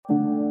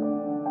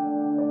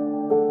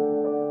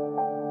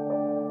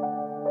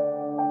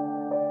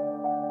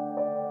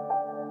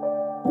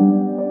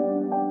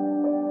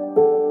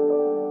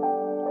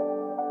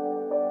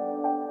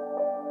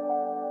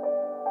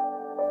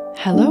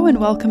Hello and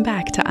welcome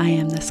back to I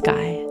Am the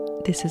Sky.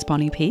 This is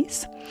Bonnie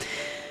Peace.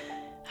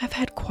 I've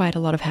had quite a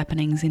lot of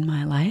happenings in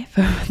my life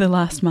over the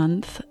last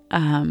month.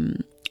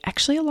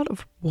 Actually a lot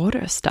of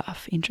water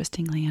stuff,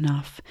 interestingly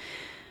enough.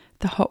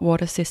 The hot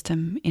water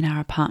system in our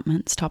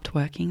apartment stopped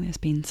working. There's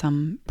been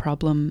some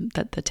problem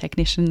that the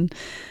technician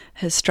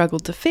has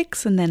struggled to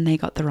fix, and then they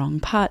got the wrong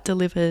part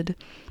delivered,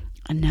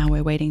 and now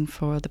we're waiting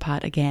for the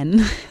part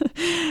again.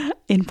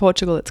 In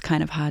Portugal, it's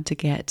kind of hard to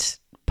get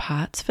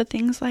parts for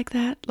things like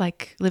that.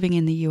 Like living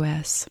in the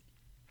US,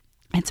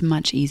 it's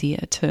much easier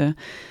to,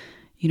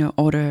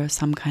 order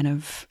some kind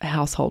of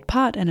household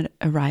part and it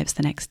arrives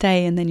the next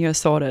day and then you're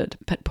sorted.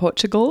 But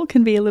Portugal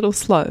can be a little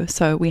slow.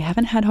 So we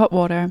haven't had hot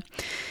water.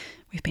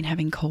 We've been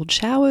having cold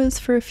showers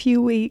for a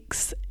few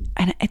weeks,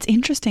 and it's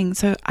interesting.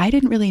 So I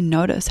didn't really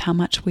notice how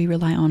much we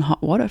rely on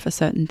hot water for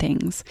certain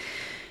things.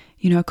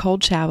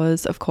 Cold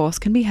showers, of course,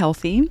 can be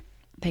healthy.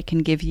 They can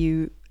give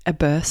you a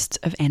burst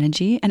of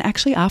energy. And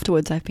actually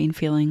afterwards, I've been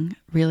feeling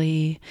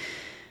really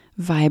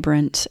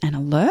vibrant and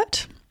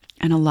alert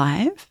and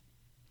alive.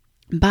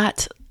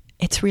 But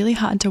it's really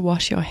hard to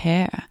wash your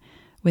hair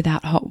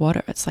without hot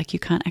water. It's like you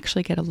can't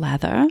actually get a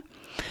lather.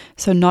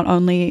 So not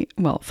only,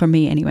 well, for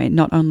me anyway,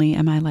 not only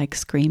am I like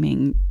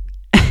screaming,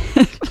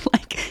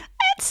 like,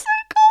 it's so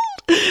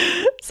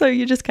cold. So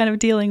you're just kind of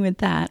dealing with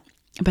that.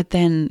 But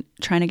then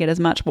trying to get as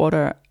much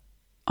water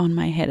on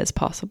my head as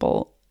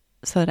possible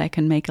so that I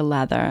can make a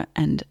lather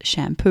and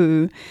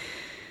shampoo,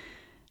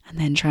 and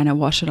then trying to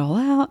wash it all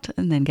out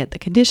and then get the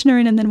conditioner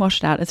in and then wash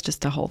it out. It's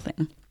just a whole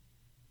thing.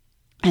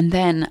 And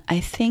then I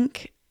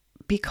think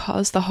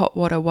because the hot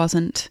water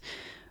wasn't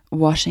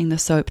washing the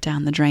soap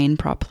down the drain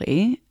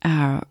properly,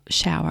 our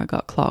shower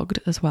got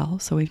clogged as well.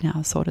 So we've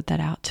now sorted that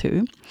out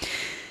too.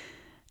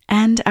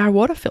 And our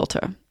water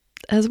filter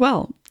as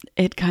well.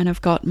 It kind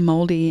of got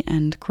moldy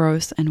and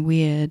gross and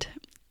weird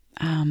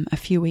a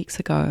few weeks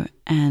ago.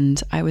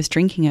 And I was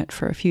drinking it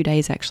for a few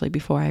days actually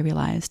before I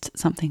realized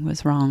something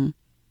was wrong.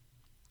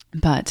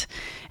 But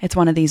it's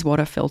one of these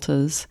water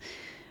filters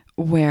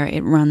where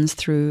it runs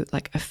through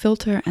like a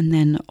filter and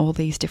then all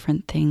these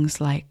different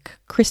things like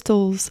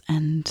crystals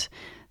and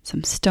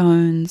some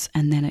stones,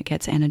 and then it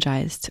gets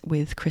energized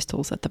with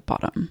crystals at the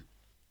bottom.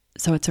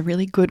 So it's a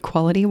really good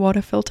quality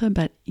water filter,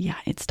 but yeah,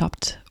 it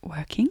stopped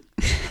working.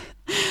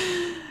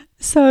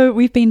 So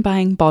we've been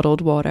buying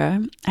bottled water.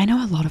 I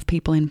know a lot of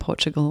people in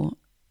Portugal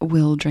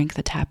will drink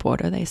the tap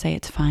water. They say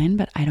it's fine,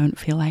 but I don't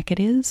feel like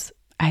it is.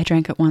 I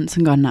drank it once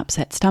and got an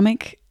upset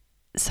stomach.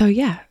 So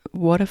yeah,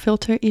 water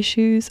filter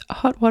issues,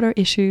 hot water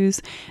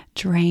issues,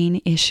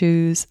 drain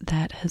issues.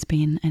 That has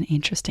been an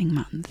interesting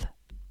month.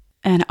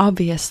 And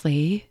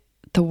obviously,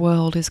 the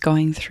world is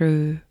going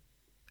through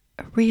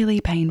a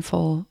really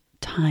painful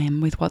time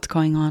with what's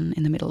going on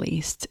in the Middle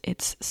East.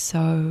 It's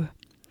so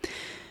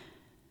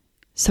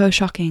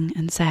shocking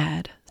and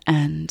sad.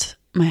 And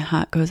my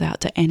heart goes out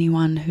to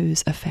anyone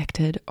who's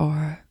affected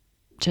or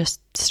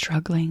just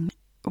struggling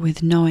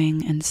with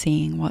knowing and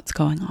seeing what's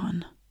going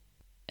on.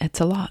 It's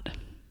a lot.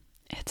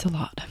 It's a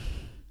lot.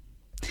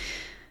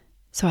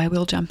 So I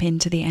will jump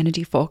into the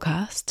energy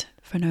forecast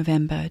for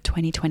November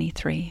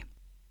 2023.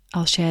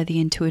 I'll share the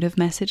intuitive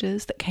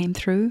messages that came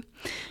through,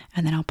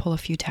 and then I'll pull a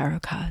few tarot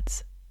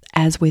cards.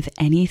 As with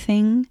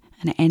anything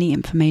and any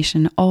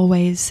information,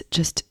 always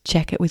just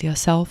check it with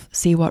yourself,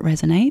 see what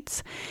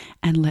resonates,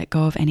 and let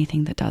go of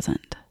anything that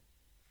doesn't.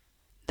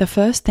 The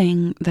first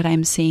thing that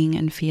I'm seeing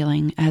and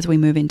feeling as we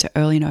move into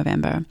early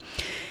November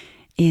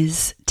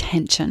is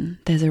tension.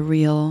 There's a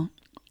real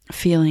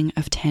feeling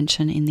of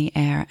tension in the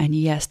air, and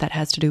yes, that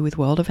has to do with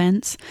world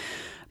events,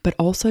 but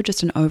also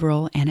just an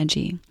overall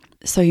energy.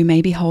 So you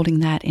may be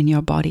holding that in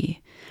your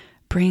body.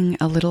 Bring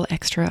a little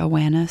extra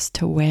awareness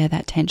to where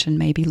that tension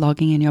may be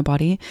logging in your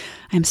body.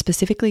 I'm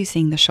specifically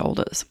seeing the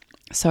shoulders.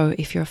 So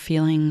if you're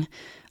feeling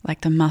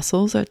like the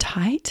muscles are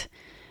tight,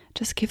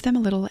 just give them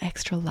a little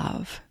extra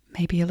love.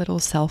 Maybe a little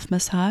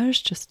self-massage.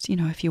 Just,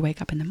 if you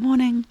wake up in the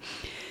morning,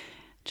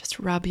 just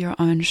rub your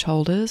own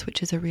shoulders,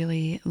 which is a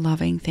really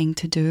loving thing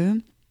to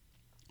do.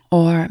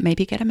 Or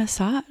maybe get a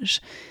massage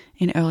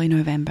in early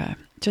November.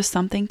 Just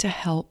something to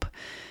help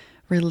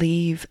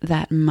relieve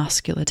that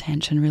muscular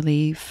tension,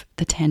 relieve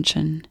the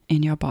tension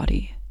in your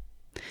body.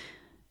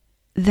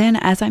 Then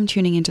as I'm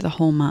tuning into the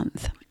whole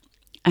month,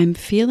 I'm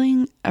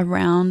feeling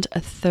around a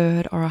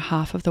third or a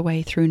half of the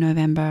way through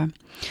November,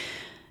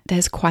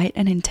 there's quite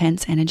an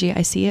intense energy.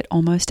 I see it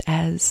almost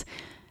as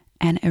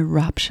an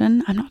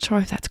eruption. I'm not sure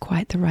if that's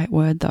quite the right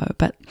word though,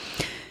 but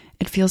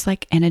it feels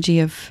like energy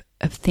of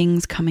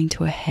things coming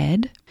to a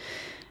head.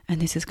 And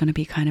this is going to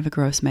be kind of a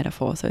gross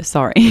metaphor, so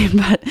sorry,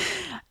 but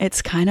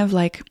it's kind of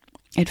like,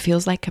 it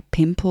feels like a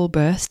pimple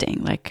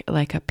bursting, like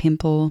a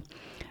pimple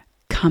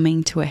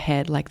coming to a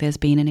head, like there's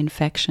been an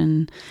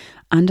infection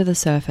under the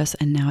surface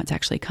and now it's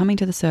actually coming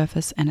to the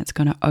surface and it's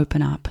going to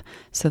open up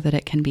so that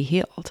it can be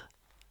healed.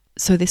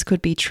 So this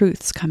could be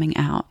truths coming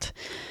out,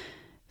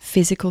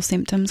 physical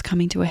symptoms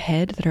coming to a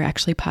head that are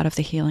actually part of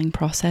the healing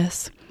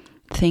process,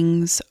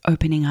 things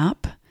opening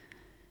up.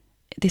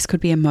 This could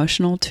be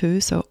emotional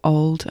too, so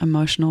old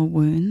emotional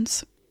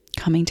wounds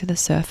coming to the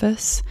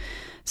surface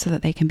so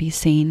that they can be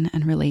seen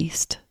and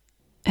released.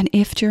 And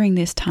if during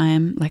this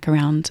time, like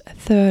around a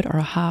third or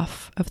a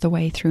half of the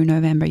way through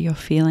November, you're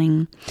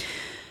feeling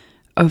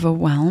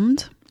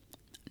overwhelmed,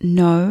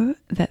 know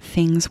that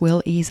things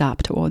will ease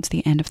up towards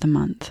the end of the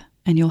month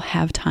and you'll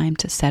have time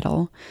to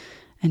settle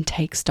and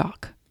take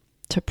stock,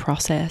 to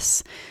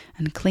process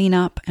and clean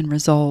up and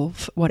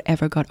resolve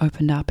whatever got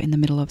opened up in the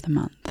middle of the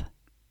month.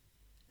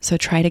 So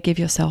try to give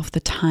yourself the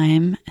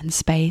time and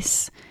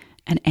space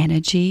and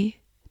energy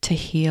to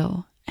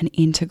heal and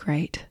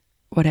integrate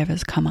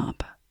whatever's come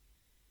up.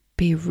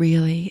 Be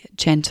really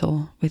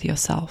gentle with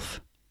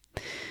yourself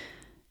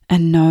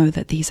and know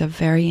that these are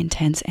very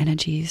intense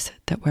energies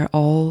that we're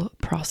all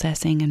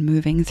processing and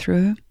moving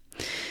through,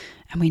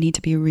 and we need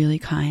to be really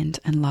kind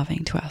and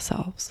loving to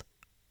ourselves.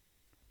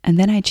 And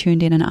then I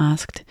tuned in and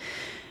asked,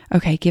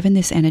 okay, given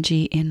this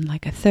energy in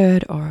like a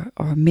third or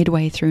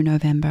midway through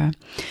November,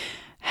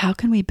 how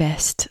can we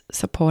best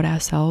support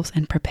ourselves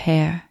and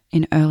prepare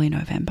in early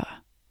November?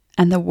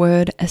 And the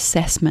word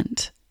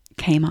assessment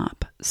came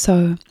up.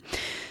 So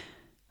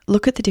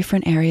look at the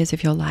different areas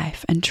of your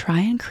life and try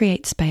and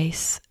create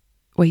space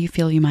where you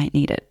feel you might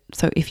need it.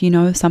 So if you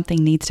know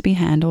something needs to be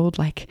handled,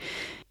 like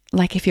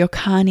if your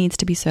car needs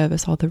to be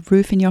serviced or the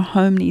roof in your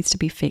home needs to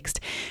be fixed,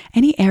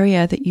 any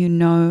area that you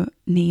know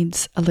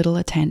needs a little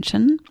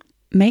attention,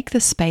 make the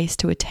space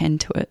to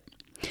attend to it.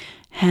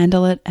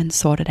 Handle it and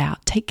sort it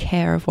out. Take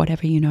care of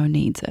whatever you know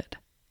needs it.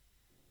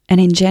 And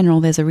in general,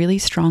 there's a really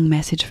strong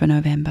message for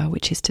November,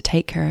 which is to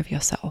take care of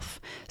yourself,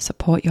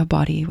 support your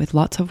body with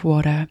lots of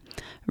water,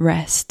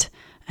 rest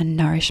and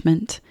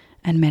nourishment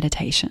and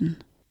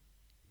meditation.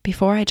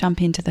 Before I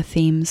jump into the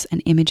themes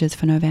and images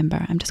for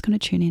November, I'm just going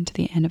to tune into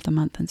the end of the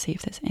month and see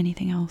if there's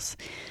anything else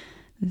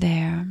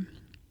there.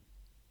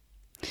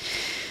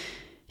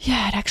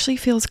 Yeah, it actually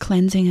feels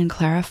cleansing and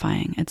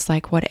clarifying. It's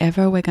like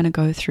whatever we're going to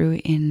go through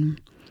in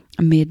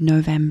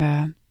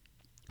mid-November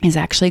is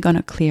actually going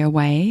to clear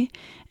away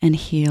and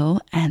heal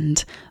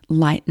and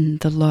lighten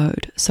the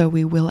load. So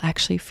we will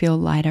actually feel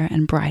lighter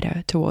and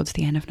brighter towards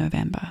the end of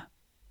November.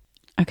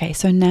 Okay,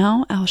 so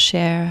now I'll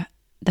share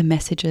the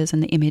messages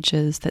and the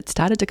images that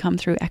started to come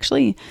through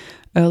actually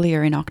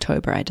earlier in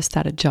October. I just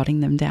started jotting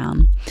them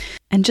down.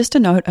 And just a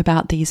note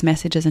about these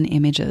messages and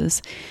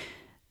images,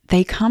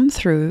 they come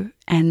through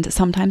and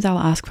sometimes I'll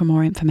ask for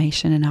more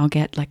information and I'll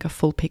get like a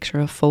full picture,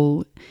 a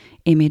full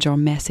image or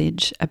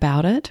message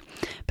about it.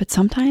 But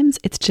sometimes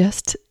it's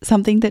just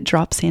something that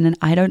drops in and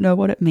I don't know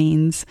what it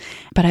means,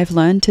 but I've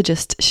learned to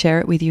just share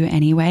it with you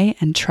anyway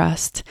and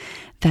trust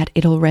that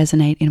it'll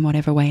resonate in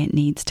whatever way it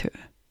needs to.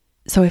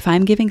 So if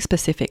I'm giving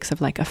specifics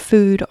of like a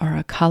food or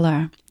a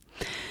color,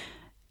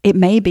 it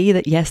may be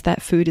that yes,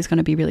 that food is going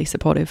to be really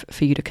supportive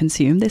for you to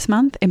consume this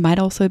month. It might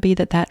also be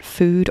that that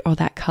food or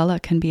that color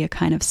can be a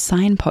kind of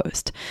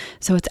signpost.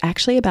 So it's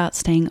actually about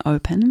staying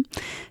open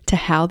to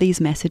how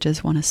these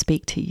messages want to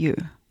speak to you.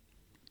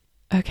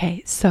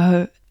 Okay,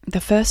 so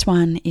the first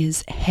one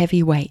is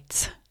heavy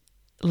weights,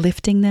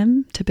 lifting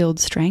them to build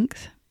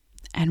strength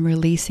and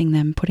releasing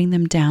them, putting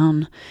them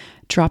down,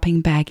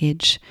 dropping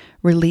baggage,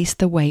 release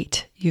the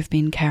weight you've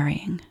been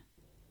carrying.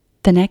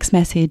 The next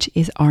message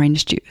is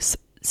orange juice.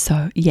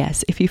 So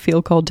yes, if you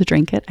feel called to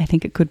drink it, I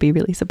think it could be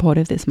really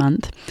supportive this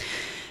month.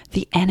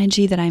 The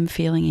energy that I'm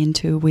feeling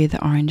into with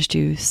orange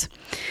juice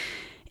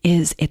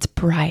is it's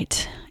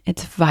bright,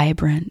 it's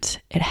vibrant,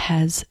 it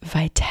has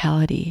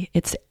vitality,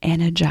 it's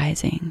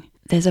energizing.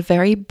 There's a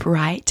very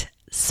bright,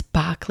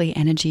 sparkly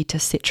energy to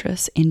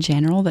citrus in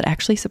general that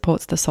actually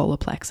supports the solar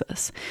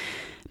plexus.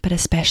 But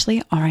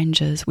especially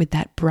oranges with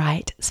that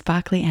bright,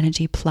 sparkly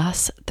energy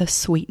plus the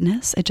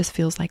sweetness, it just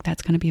feels like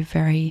that's going to be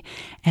very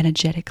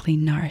energetically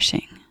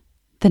nourishing.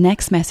 The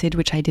next message,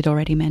 which I did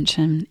already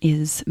mention,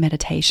 is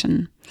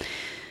meditation.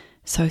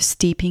 So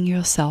steeping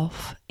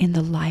yourself in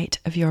the light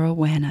of your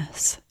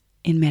awareness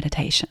in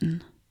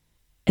meditation.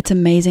 It's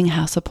amazing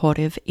how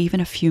supportive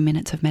even a few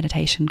minutes of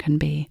meditation can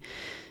be.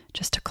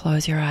 Just to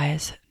close your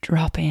eyes,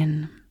 drop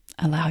in,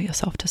 allow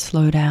yourself to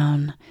slow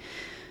down,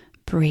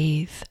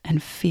 breathe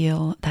and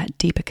feel that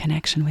deeper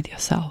connection with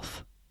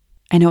yourself.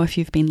 I know if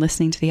you've been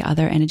listening to the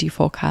other energy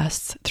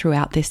forecasts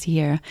throughout this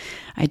year,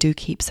 I do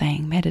keep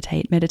saying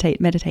meditate,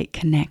 meditate, meditate,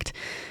 connect,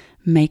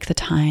 make the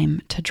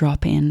time to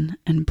drop in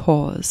and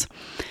pause.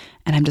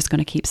 And I'm just going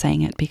to keep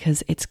saying it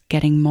because it's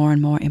getting more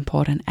and more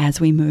important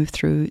as we move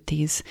through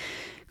these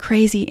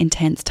crazy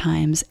intense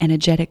times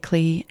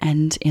energetically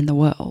and in the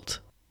world.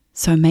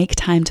 So make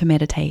time to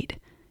meditate,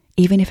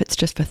 even if it's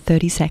just for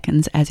 30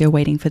 seconds as you're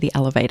waiting for the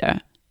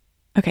elevator.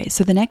 Okay,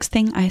 so the next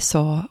thing I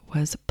saw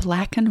was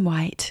black and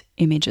white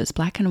images,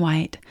 black and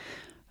white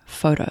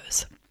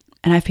photos.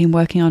 And I've been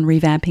working on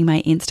revamping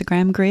my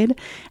Instagram grid,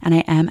 and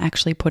I am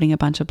actually putting a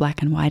bunch of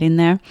black and white in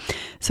there.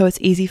 So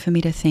it's easy for me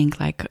to think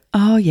like,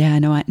 oh yeah,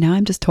 no, now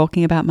I'm just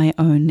talking about my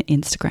own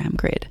Instagram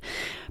grid.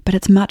 But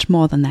it's much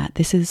more than that.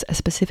 This is a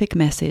specific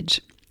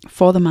message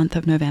for the month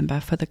of November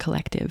for the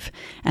collective.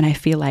 And I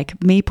feel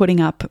like me putting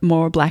up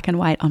more black and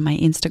white on my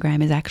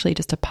Instagram is actually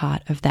just a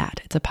part of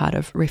that. It's a part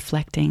of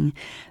reflecting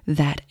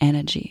that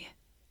energy.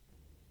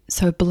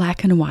 So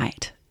black and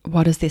white,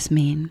 what does this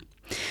mean?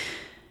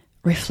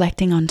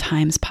 Reflecting on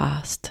times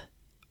past,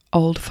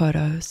 old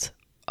photos,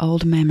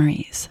 old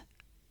memories,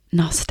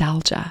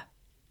 nostalgia,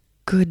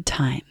 good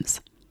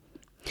times.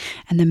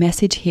 And the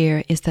message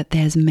here is that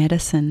there's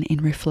medicine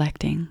in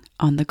reflecting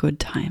on the good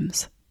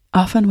times.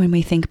 Often when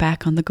we think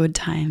back on the good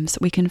times,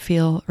 we can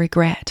feel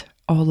regret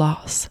or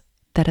loss,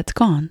 that it's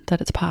gone,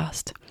 that it's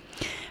past.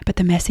 But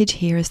the message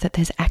here is that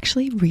there's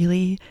actually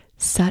really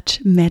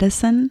such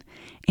medicine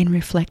in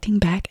reflecting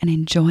back and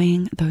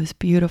enjoying those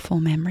beautiful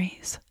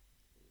memories.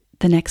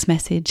 The next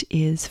message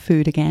is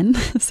food again.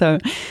 So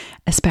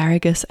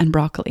asparagus and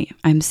broccoli.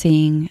 I'm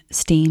seeing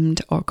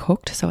steamed or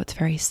cooked, so it's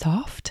very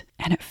soft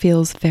and it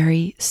feels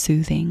very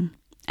soothing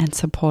and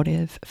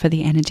supportive for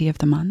the energy of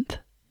the month.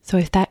 So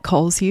if that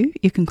calls you,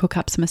 you can cook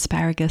up some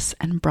asparagus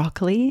and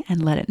broccoli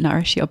and let it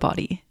nourish your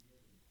body.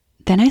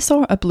 Then I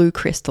saw a blue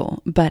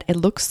crystal, but it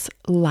looks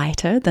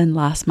lighter than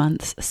last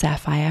month's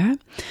sapphire.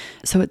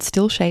 So it's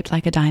still shaped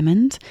like a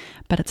diamond,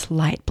 but it's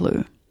light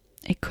blue.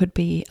 It could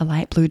be a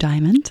light blue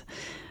diamond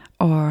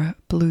or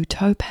blue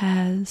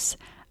topaz,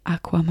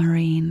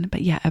 aquamarine,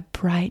 but yeah, a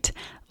bright,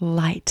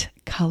 light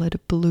colored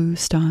blue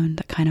stone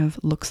that kind of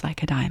looks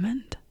like a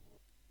diamond.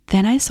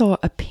 Then I saw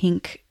a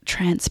pink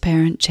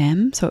transparent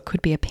gem, so it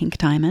could be a pink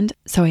diamond.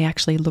 So I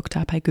actually looked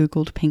up, I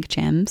googled pink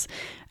gems,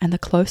 and the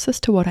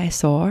closest to what I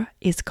saw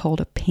is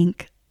called a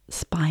pink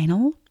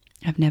spinel.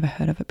 I've never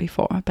heard of it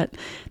before, but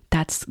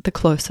that's the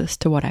closest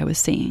to what I was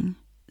seeing.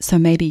 So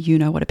maybe you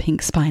know what a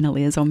pink spinel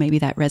is, or maybe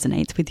that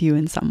resonates with you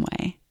in some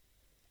way.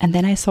 And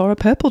then I saw a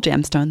purple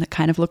gemstone that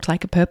kind of looked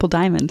like a purple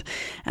diamond,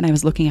 and I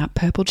was looking up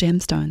purple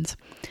gemstones.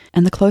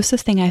 And the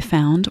closest thing I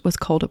found was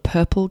called a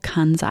purple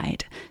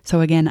kunzite.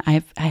 So again,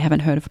 I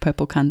haven't heard of a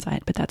purple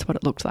kunzite, but that's what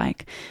it looked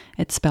like.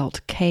 It's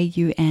spelled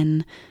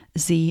Kunzite.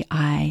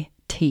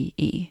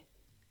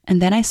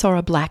 And then I saw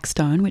a black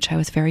stone, which I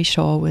was very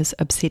sure was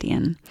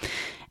obsidian.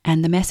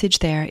 And the message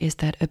there is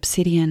that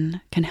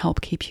obsidian can help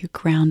keep you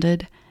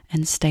grounded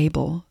and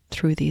stable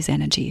through these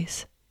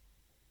energies.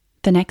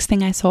 The next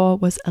thing I saw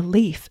was a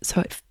leaf.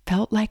 So it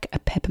felt like a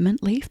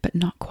peppermint leaf, but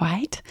not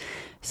quite.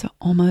 So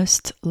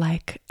almost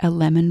like a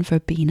lemon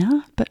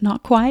verbena, but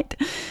not quite.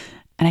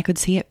 And I could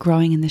see it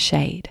growing in the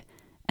shade.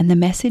 And the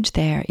message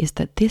there is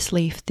that this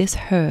leaf, this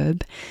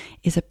herb,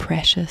 is a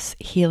precious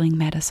healing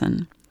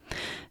medicine.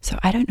 So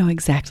I don't know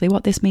exactly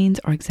what this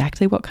means or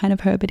exactly what kind of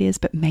herb it is,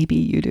 but maybe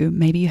you do.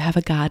 Maybe you have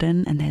a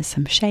garden and there's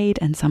some shade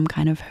and some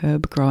kind of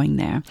herb growing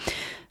there.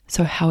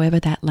 So however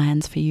that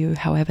lands for you,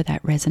 however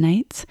that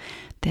resonates,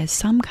 there's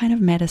some kind of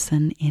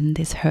medicine in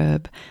this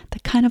herb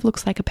that kind of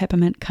looks like a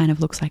peppermint, kind of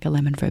looks like a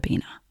lemon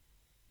verbena.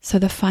 So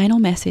the final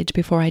message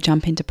before I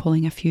jump into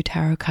pulling a few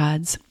tarot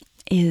cards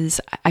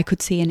is I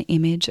could see an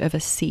image of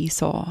a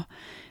seesaw,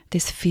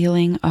 this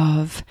feeling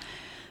of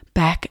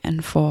back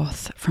and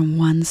forth from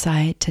one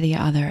side to the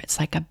other. It's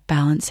like a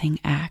balancing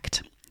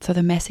act. So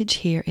the message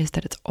here is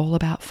that it's all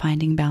about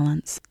finding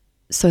balance.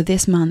 So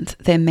this month,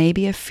 there may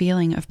be a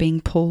feeling of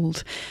being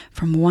pulled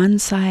from one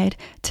side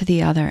to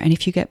the other. And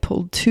if you get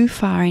pulled too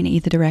far in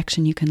either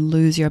direction, you can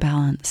lose your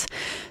balance.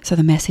 So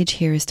the message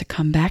here is to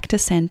come back to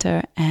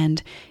center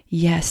and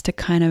yes, to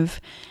kind of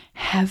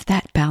have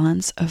that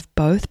balance of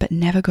both, but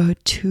never go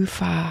too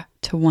far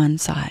to one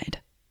side.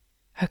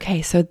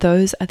 Okay, so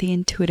those are the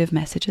intuitive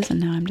messages. And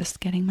now I'm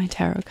just getting my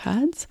tarot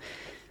cards.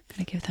 I'm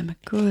going to give them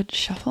a good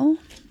shuffle.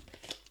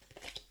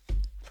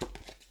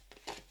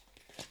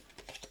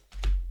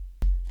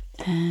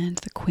 And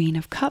the Queen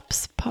of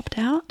Cups popped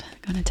out.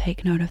 I'm going to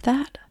take note of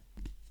that.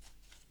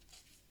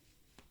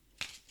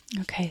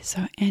 Okay,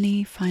 so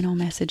any final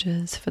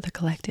messages for the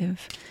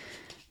collective,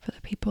 for the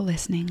people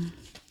listening,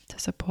 to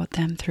support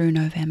them through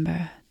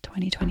November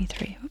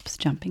 2023? Oops,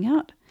 jumping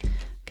out.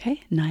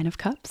 Okay, 9 of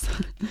Cups.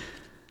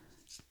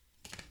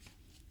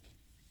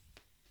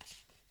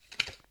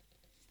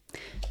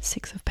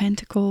 Six of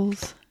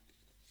Pentacles,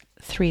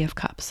 3 of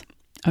Cups.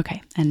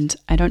 Okay, and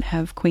I don't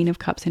have Queen of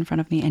Cups in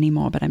front of me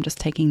anymore, but I'm just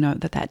taking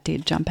note that that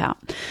did jump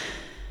out.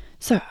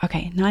 So,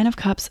 okay, 9 of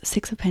Cups,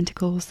 6 of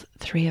Pentacles,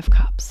 3 of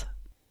Cups.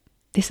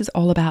 This is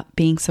all about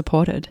being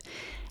supported,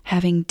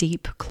 having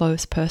deep,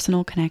 close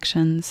personal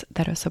connections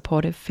that are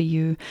supportive for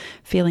you,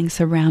 feeling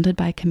surrounded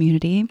by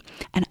community,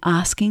 and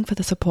asking for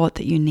the support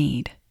that you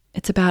need.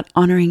 It's about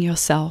honoring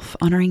yourself,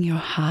 honoring your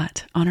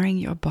heart, honoring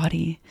your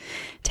body,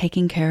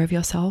 taking care of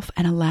yourself,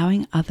 and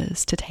allowing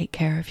others to take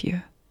care of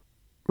you.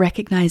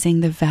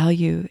 Recognizing the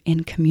value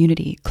in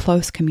community,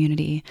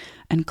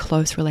 and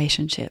close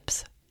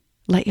relationships.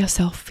 Let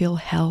yourself feel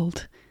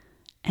held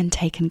and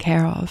taken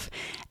care of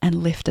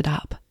and lifted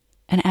up.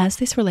 And as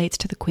this relates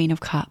to the Queen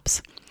of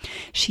Cups,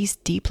 she's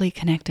deeply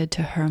connected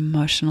to her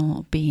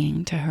emotional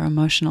being, to her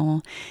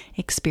emotional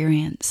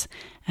experience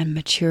and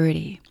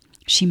maturity.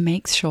 She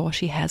makes sure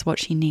she has what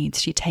she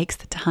needs. She takes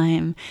the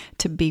time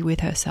to be with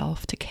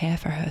herself, to care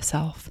for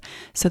herself,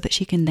 so that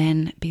she can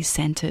then be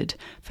centered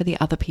for the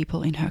other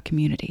people in her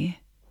community.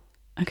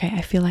 Okay,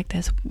 I feel like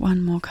there's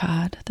one more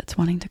card that's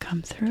wanting to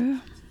come through.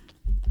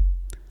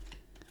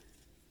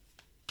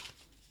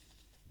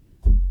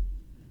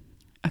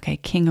 Okay,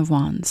 King of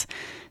Wands.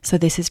 So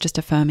this is just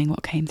affirming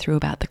what came through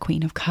about the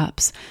Queen of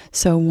Cups.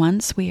 So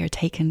once we are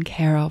taken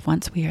care of,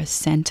 once we are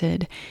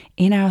centered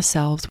in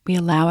ourselves, we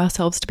allow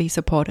ourselves to be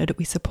supported,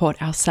 we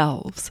support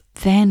ourselves,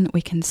 then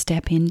we can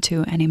step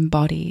into and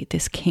embody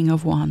this King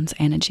of Wands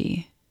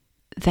energy.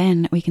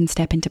 Then we can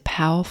step into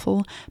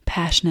powerful,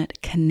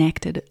 passionate,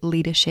 connected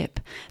leadership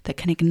that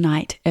can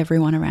ignite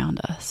everyone around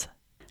us.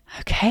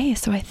 Okay,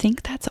 so I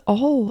think that's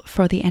all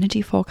for the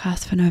energy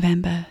forecast for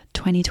November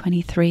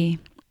 2023.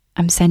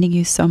 I'm sending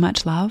you so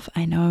much love.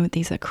 I know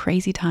these are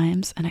crazy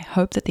times, and I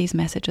hope that these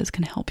messages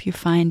can help you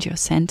find your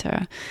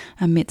center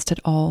amidst it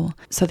all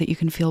so that you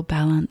can feel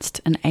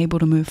balanced and able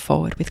to move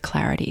forward with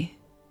clarity.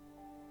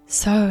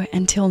 So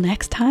until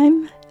next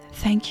time,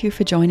 thank you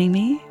for joining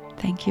me.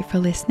 Thank you for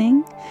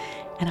listening,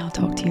 and I'll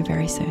talk to you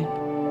very soon.